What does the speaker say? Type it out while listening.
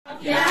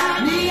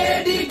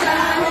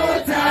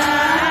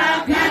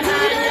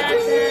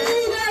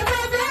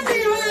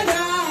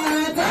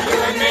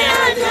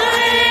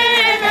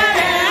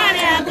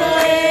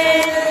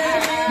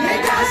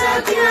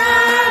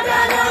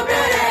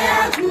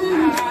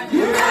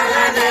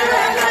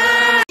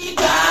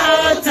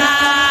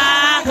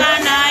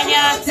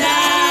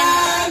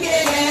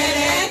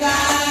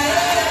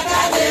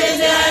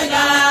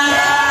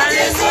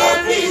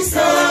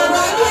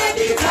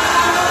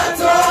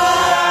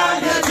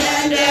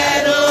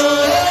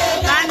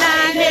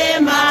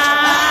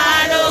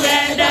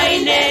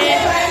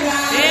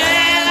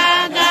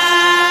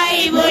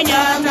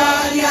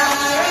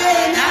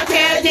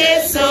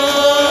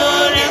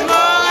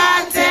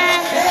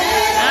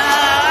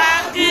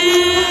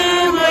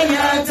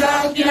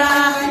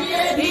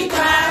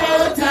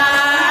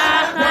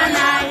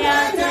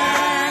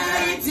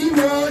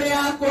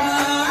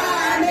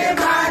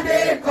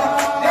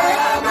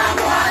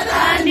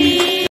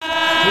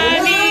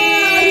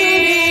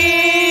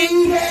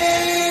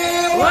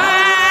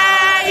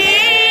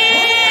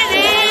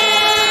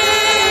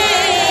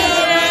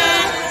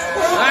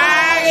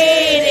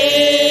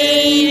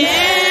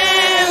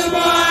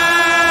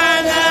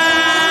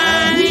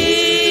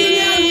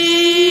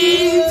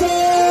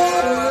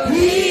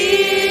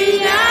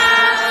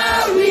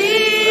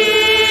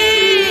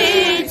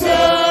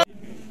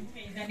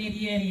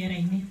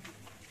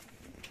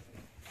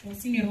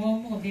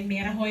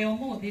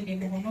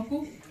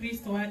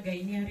Kristo wa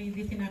gaini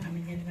aridhiki na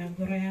kamenyeleza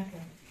ngoro yako.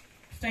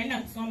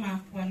 Tutaenda kusoma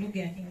kwa lugha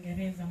ya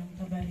Kiingereza na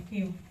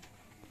mtabarikiwa.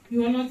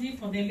 Eulogy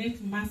for the late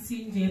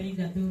Mercy Njeri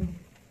Gaduru.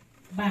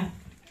 Birth.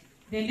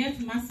 The late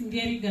Mercy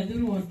Njeri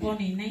Gaduru was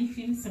born in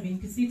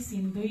 1976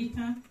 in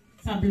Doita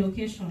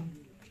sublocation,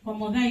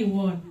 Komodhai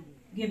Ward,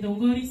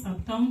 Githunguri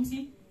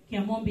Sub-County,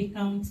 Kiamombi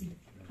County.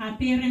 Her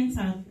parents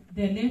are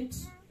the late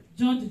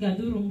George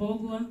Gaduru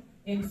Mbogwa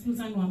and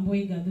Susan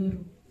Wamboi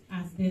Gaduru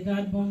as the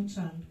third-born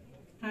child.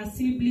 Her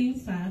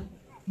siblings are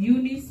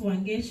Eunice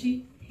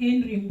Wangeshi,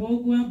 Henry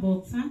Mbogwa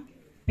Botsa,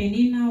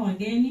 Penina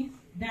Wageni,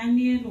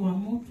 Daniel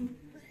Wamutu,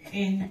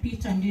 and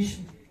Peter Ndishu.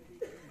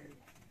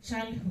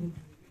 Childhood.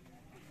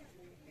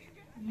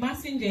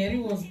 Mercy Njeri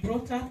was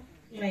brought up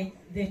like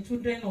the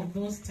children of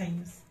those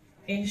times,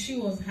 and she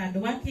was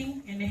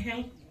hardworking and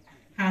helped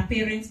her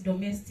parents'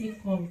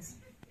 domestic calls.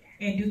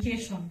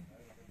 Education.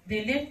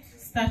 The late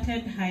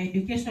started her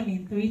education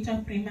in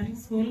Twitter Primary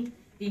School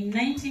in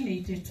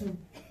 1982,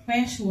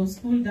 where she was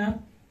schooled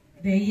up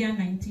the year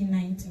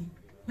 1990,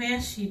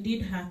 where she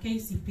did her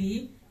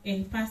KCPE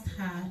and passed,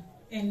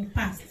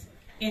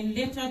 and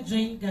later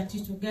joined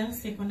Gatitu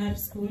Girls Secondary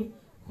School,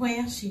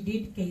 where she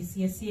did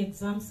KCSE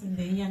exams in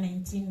the year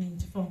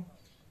 1994.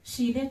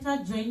 She later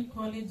joined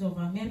College of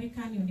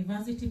American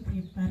University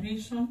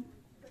Preparation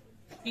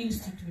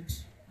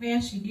Institute,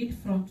 where she did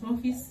front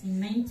office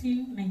in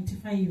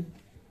 1995.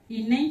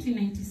 In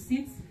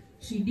 1996,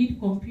 she did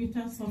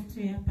computer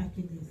software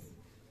packages.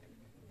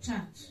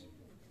 Church.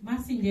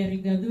 Mercy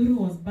Njeri Gaduru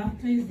was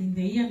baptized in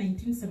the year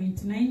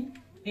 1979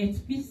 at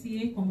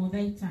PCA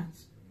Komodhai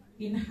Church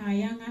in her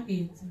younger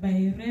age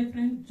by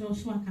Reverend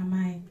Joshua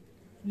Kamae.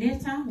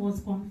 Later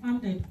was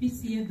confirmed at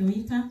PCA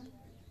Doita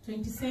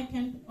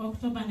 22nd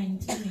October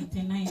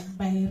 1989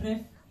 by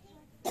Rev.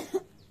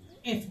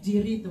 F.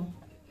 G. Rido.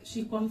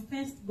 She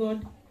confessed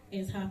God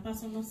as her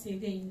personal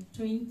savior in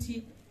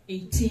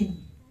 2018.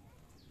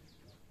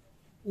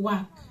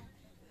 Work.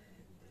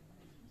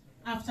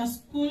 After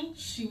school,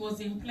 she was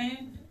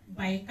employed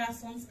by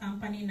Carson's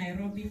company in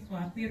Nairobi for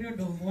a period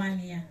of 1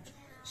 year.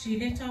 She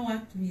later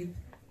worked with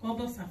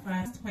Kobo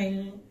Safari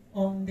while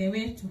on the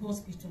way to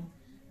hospital.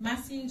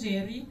 Mercy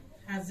Njeri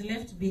has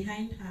left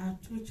behind her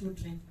 2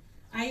 children,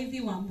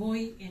 Ivy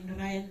Wamboi and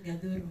Ryan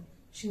Gaduru.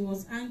 She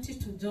was auntie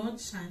to George,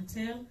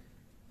 Chantel,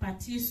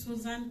 Patty,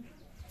 Susan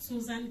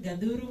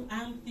Gaduru,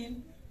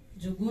 Alvin,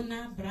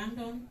 Juguna,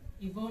 Brandon,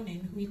 Yvonne,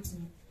 and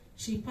Whitney.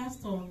 She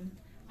passed on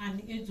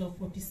an age of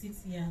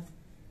 46 years.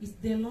 It's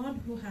the Lord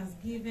who has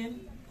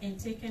given and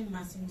taken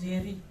Mercy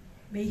Njeri.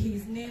 May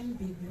his name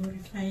be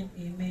glorified.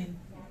 Amen.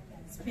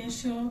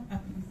 Special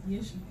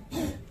appreciation.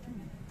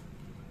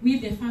 We,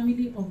 the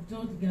family of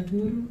George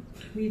Gaduru,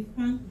 we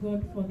thank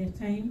God for the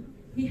time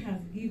he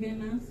has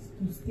given us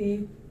to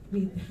stay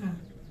with her.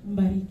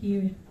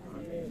 Mbarikiwe.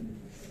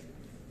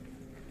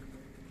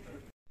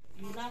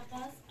 You loved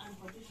us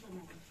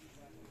unconditionally.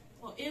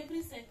 For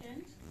every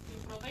second, you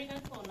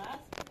provided for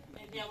us,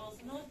 and there was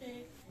no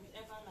day we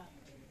ever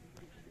lacked.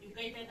 You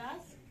guided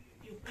us,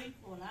 you prayed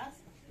for us,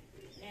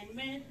 and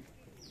made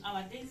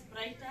our days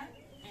brighter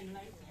and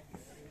lighter.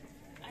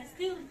 I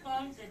still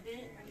recall the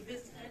day we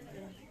visited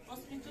the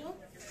hospital,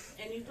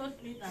 and you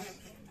told me that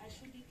I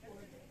shouldn't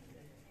worry.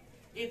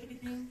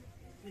 Everything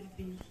will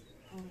be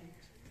all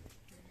right.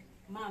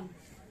 Mom,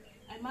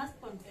 I must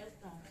confess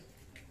that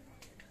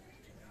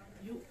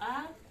you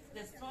are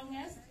the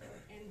strongest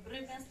and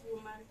bravest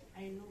woman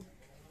I know.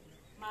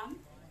 Mom,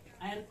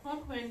 I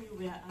recall when you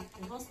were at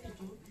the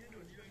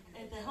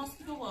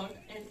hospital ward,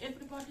 and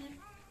everybody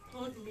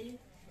told me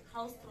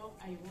how strong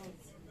I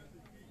was.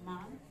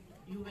 Mom,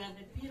 You were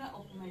the pillar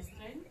of my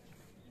strength,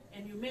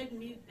 and you made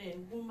me the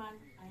woman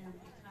I am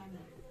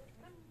becoming.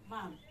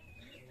 Mom,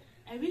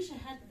 I wish I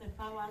had the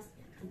powers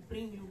to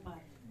bring you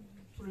back,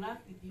 to laugh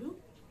with you,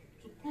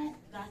 to cook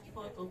that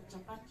pot of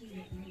chapati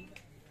with you,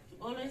 to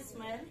always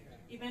smile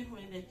even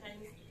when the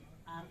times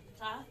are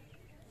tough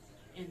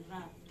and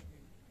rough.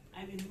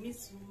 I will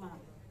miss you, Mom.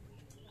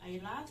 I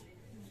love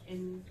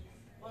and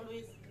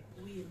always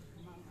will,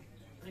 Mama.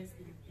 Rest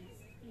in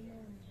peace.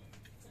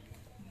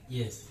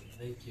 Yes,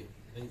 thank you,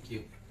 thank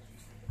you.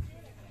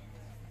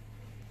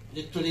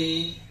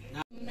 Literally,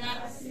 now.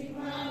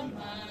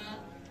 Nasimama,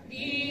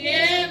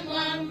 ndiye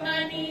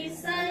mwamba ni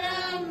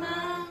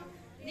salama,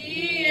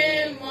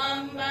 ndiye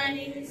mwamba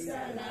ni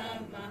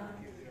salama,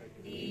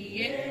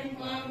 ndiye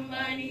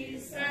mwamba ni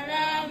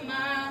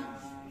salama,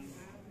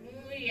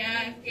 damu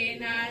yake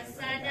na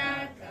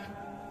sadaka,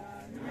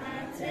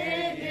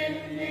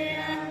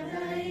 nategemea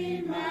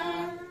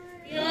daima,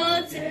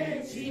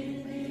 yote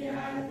chini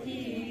ya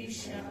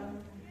kisha,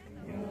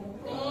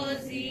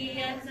 Mwokozi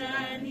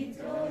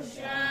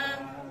atanitosha,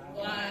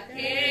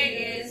 kwake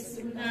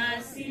Yesu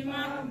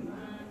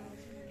nasimama,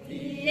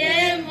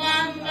 ndiye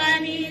mwamba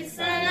ni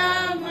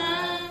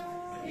salama,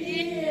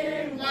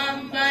 ndiye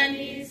mwamba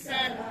ni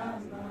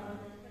salama,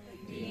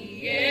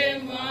 ndiye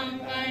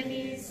mwamba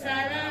ni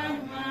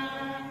salama.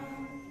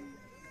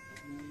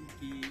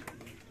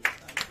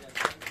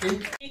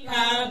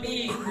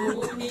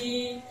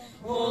 Mbinguni,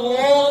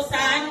 oh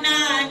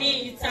sana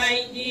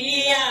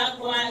nitaingia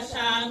kwa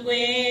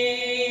shangwe,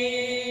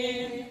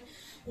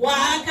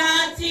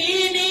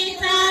 wakati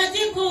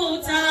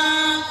nitajikuta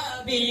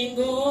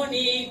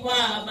mbinguni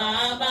kwa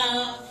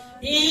Baba,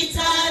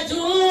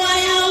 nitajua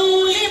ya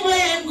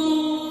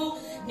ulimwengu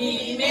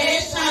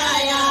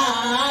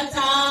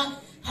nimeshayata.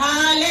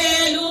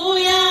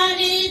 Haleluya,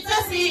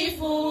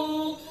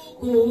 nitasifu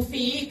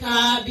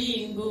kufika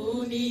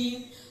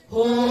mbinguni.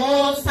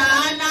 Oh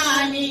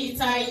sana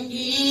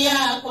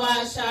nitaingia kwa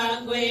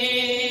shangwe,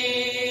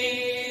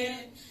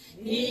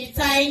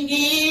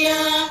 nitaingia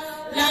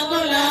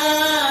lango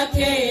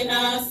lake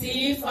na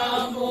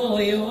sifa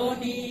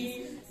moyoni,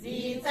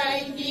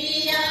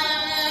 nitaingia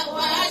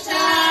kwa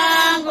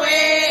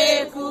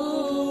shangwe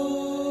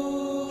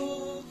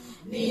kuu,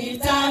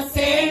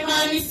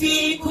 nitasema ni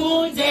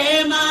siku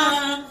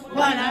njema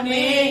Bwana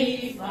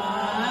ameifanya,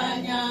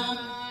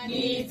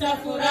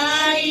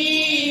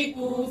 nitafurahi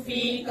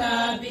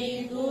kufika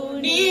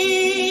mbinguni,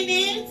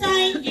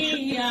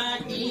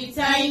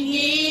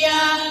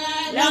 nitaingia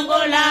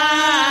lango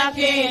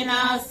lake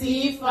na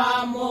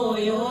sifa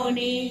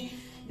moyoni,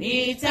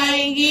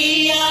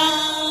 nitaingia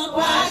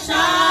kwa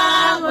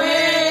shangwe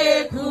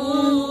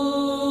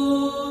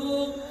kuu,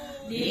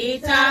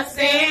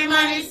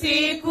 nitasema ni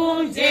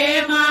siku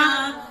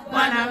njema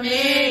Bwana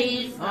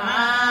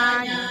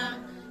ameifanya,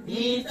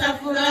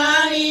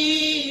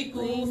 nitafurahi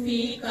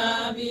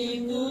kufika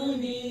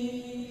mbinguni.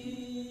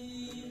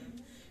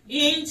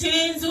 Nchi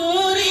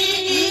nzuri,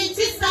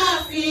 nchi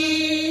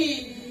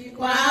safi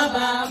kwa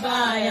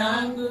Baba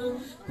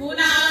yangu,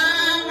 kuna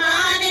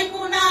amani,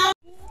 kuna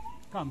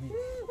Come here.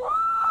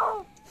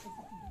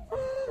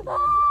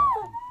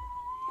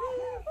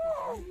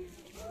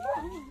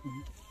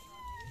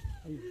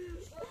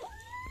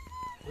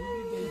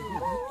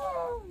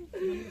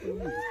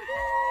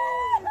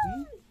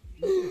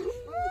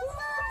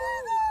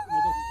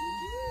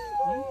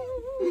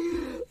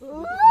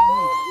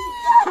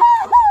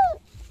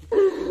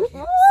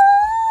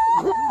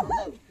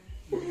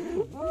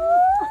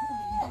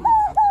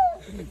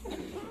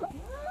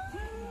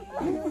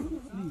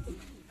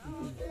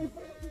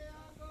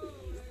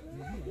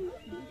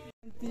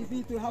 TV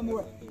tu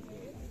hamwe.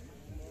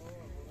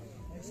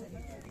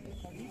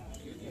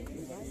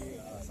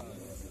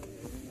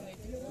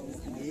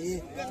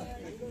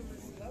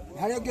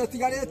 Hari ogyo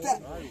tigarete.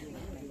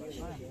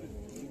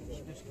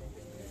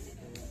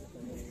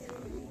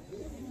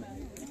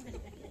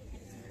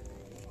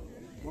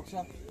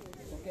 Boxa.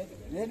 Okay.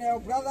 Nene our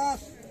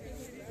brothers.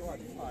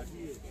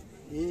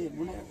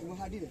 Muna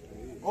muhadire.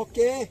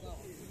 Okay.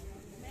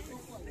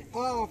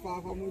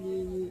 Papa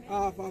munyinyi,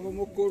 papa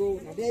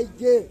mukuru, na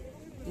deige.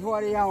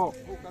 Ihore yao.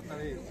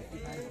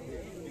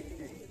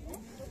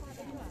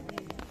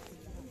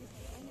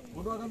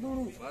 Mudo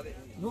aganduru.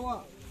 Noa.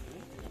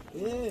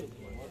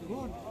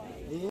 Good.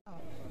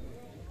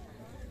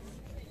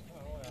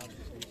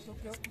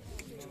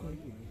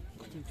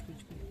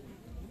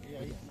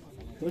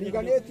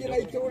 Turiganĩtie na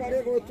itũũra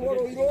rĩgwĩtwo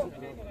Rũirũ,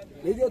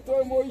 nĩrĩo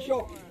tũĩ mũico.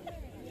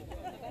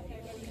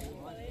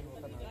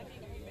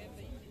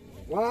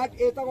 Ward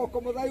ĩtagwo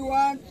Komuthai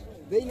Ward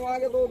thĩinĩ wa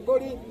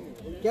Gĩthũngũri,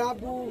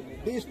 Kiambu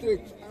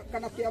District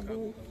kana Kiambu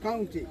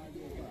County.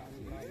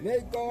 May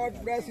God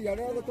bless you.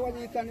 Arĩa othe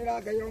twanyitanĩra,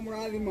 Ngai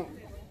aromũrathima.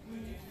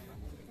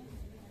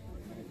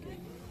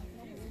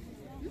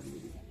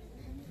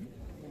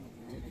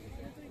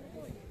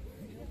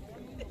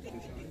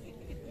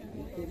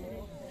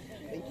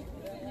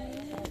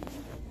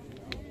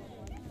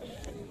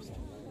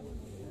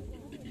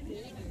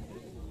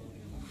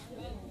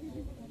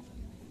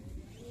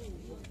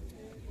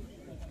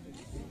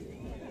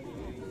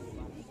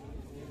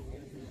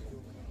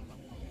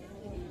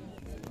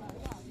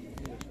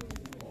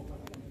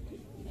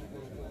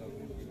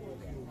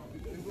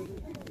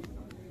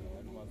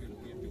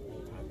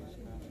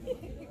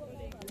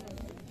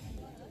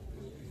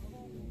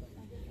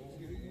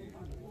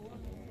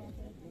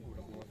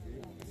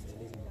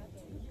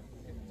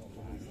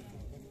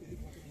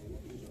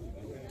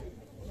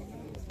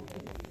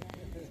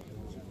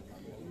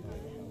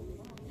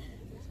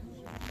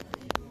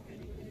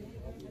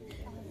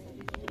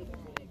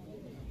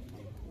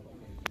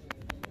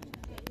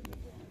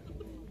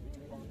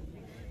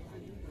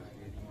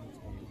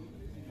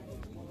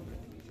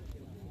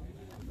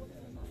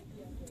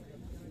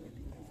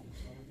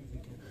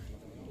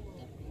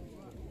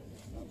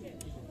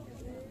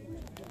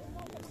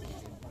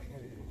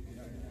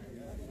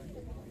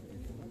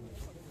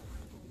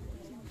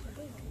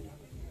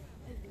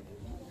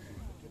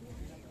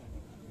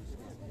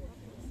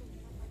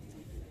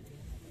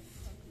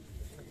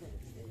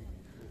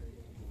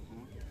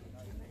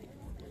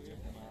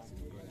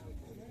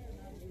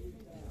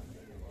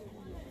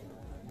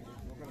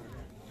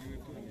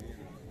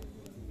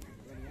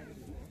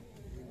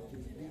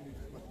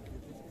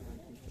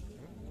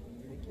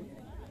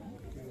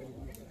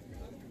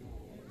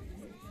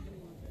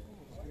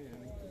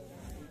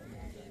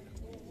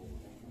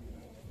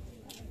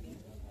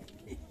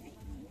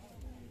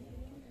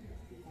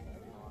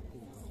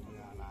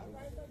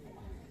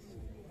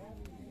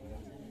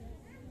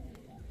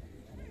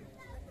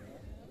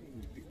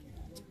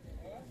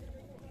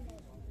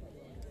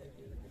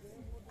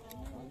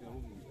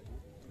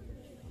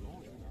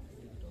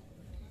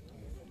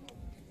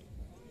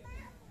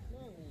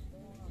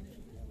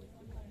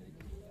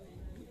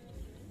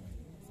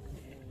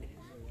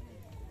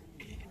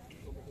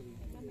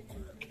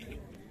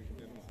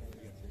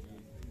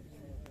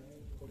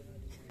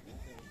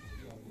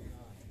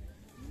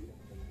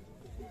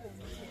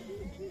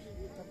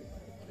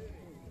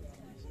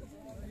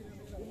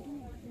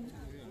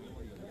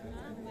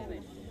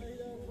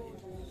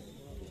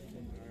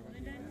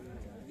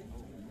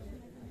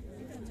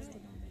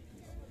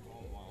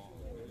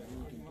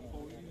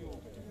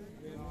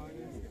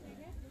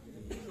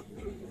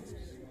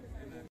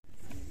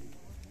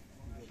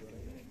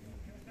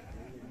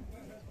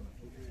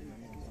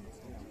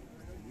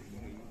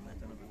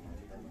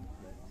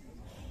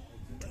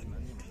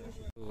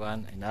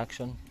 One in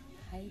action.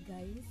 Hi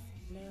guys,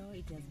 leo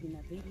it has been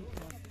a very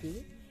tough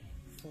day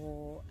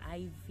for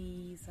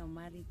Ivy,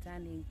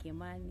 Samaritan and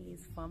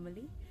Kimani's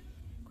family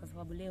kwa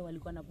sababu leo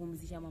walikuwa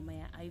napumzisha mama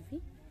ya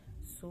Ivy.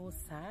 So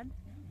sad.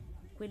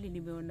 Kweli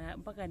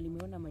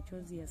nimeona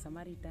machozi ya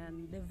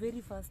Samaritan. The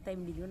very first time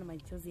niliona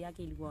machozi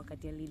yake ilikuwa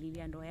wakati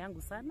alililia ndoa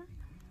yangu sana.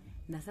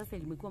 Na sasa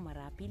limekuwa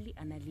mara ya pili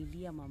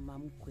analilia mama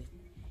mkwe.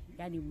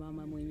 Yaani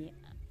mama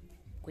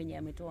kwenye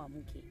ametoa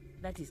mke.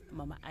 That is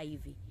mama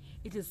Ivy.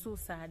 It is so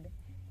sad.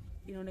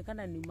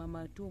 Inaonekana ni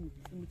mama tu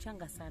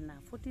mchanga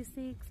sana,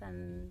 46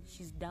 and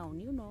she's down,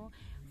 you know.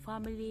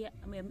 Family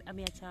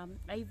ameacha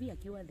Ivy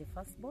akiwa the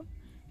firstborn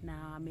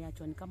na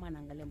ameachwa ni kama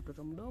anaangalia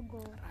mtoto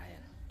mdogo,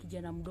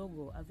 kijana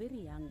mdogo, a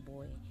very young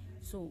boy.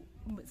 So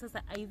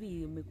sasa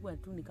Ivy imekuwa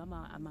tu ni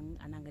kama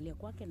anaangalia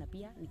kwake na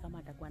pia ni kama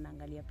atakuwa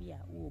anaangalia pia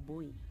huo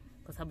boy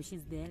kwa sababu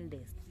she's the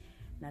eldest.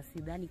 Na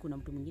sidhani kuna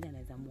mtu mwingine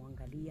anaweza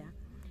muangalia.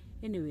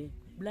 Anyway,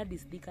 blood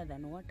is thicker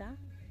than water.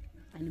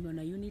 Na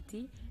nimeona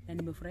unity na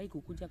nimefurahi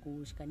kukuja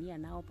kushikania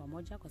nao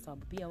pamoja kwa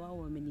sababu pia wao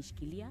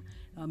wamenishikilia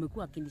na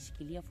wamekuwa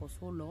akinishikilia for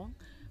so long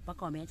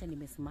mpaka wameacha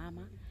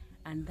nimesimama,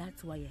 and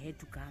that's why I had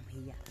to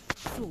come here.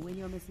 So when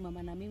you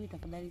wamesimama na mimi,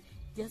 tafadhali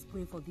just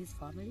pray for this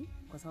family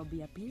kwa sababu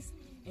ya peace,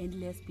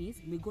 endless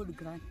peace. May God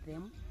grant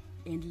them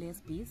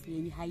endless peace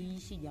yenye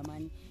haiishi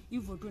jamani.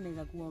 Hivyo tu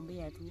naweza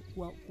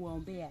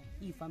kuwaombea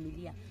hii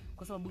familia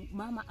kwa sababu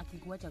mama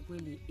akikuacha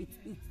kweli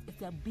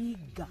it's a big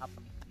gap.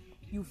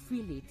 You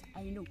feel it,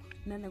 I know.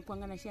 Na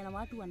nakuangana share na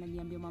watu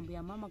wananiambia mambo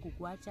ya mama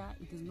kukuacha,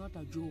 it is not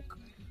a joke.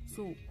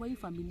 So kwa hii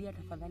familia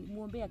tafadhali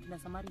muombea kina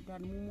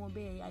Samaritan,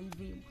 muombea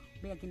Ivy,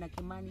 muombea kina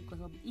Kimani kwa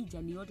sababu hii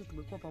jani yote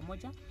tumekuwa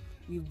pamoja.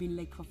 We've been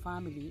like a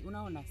family.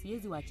 Unaona,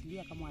 siwezi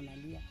waachilia kama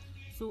wanalia.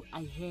 So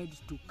I had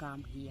to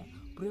come here.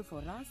 Pray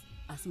for us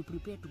as we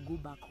prepare to go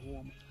back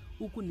home.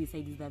 Huku ni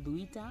side za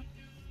Duita,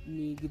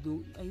 ni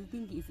I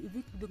think is it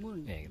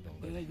Githunguri?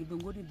 Yeah,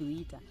 Githunguri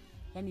Duita.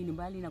 Yani ni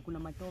mbali na kuna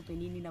matope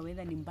nini na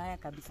weather ni mbaya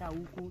kabisa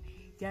huku.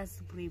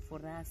 Just pray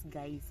for us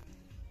guys.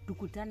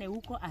 Tukutane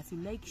huko. As you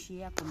like,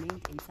 share,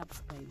 comment and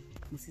subscribe.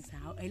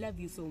 Msisahau. I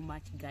love you so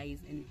much guys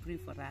and pray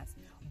for us.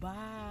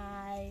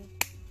 Bye.